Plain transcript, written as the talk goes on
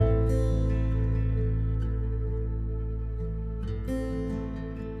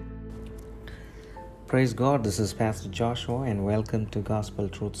Praise God, this is Pastor Joshua and welcome to Gospel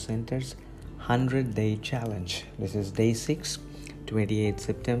Truth Center's 100-Day Challenge. This is Day 6, 28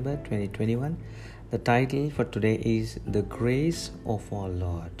 September 2021. The title for today is The Grace of Our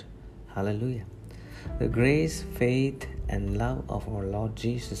Lord. Hallelujah. The grace, faith, and love of our Lord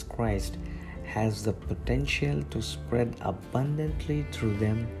Jesus Christ has the potential to spread abundantly through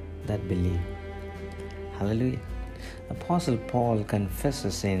them that believe. Hallelujah. Apostle Paul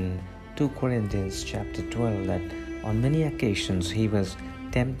confesses in 2 Corinthians chapter 12 that on many occasions he was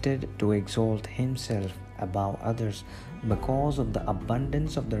tempted to exalt himself above others because of the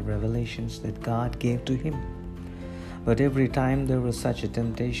abundance of the revelations that God gave to him. But every time there was such a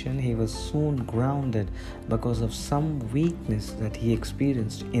temptation, he was soon grounded because of some weakness that he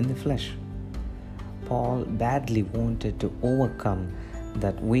experienced in the flesh. Paul badly wanted to overcome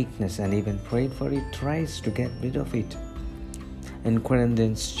that weakness and even prayed for it thrice to get rid of it. In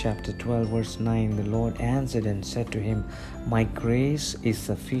Corinthians chapter 12 verse 9, the Lord answered and said to him, "My grace is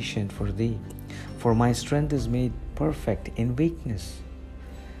sufficient for thee, for my strength is made perfect in weakness."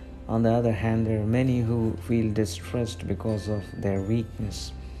 On the other hand, there are many who feel distressed because of their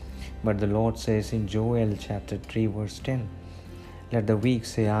weakness. But the Lord says in Joel chapter 3 verse 10, "Let the weak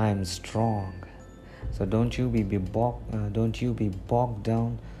say, I am strong." So don't you be bogged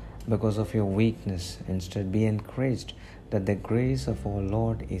down because of your weakness. Instead, be encouraged that the grace of our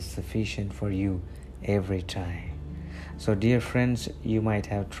Lord is sufficient for you every time. So dear friends, you might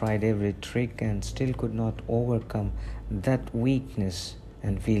have tried every trick and still could not overcome that weakness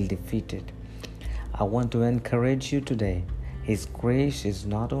and feel defeated. I want to encourage you today. His grace is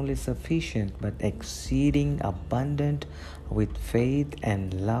not only sufficient but exceeding abundant with faith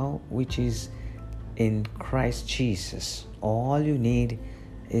and love which is in Christ Jesus. All you need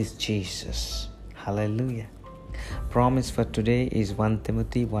is Jesus. Hallelujah. Promise for today is 1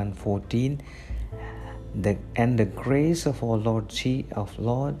 Timothy 1:14. And the grace of our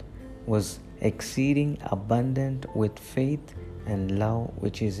Lord was exceeding abundant with faith and love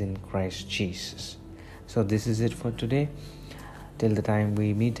which is in Christ Jesus. So this is it for today. Till the time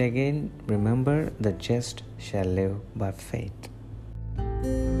we meet again, remember the just shall live by faith.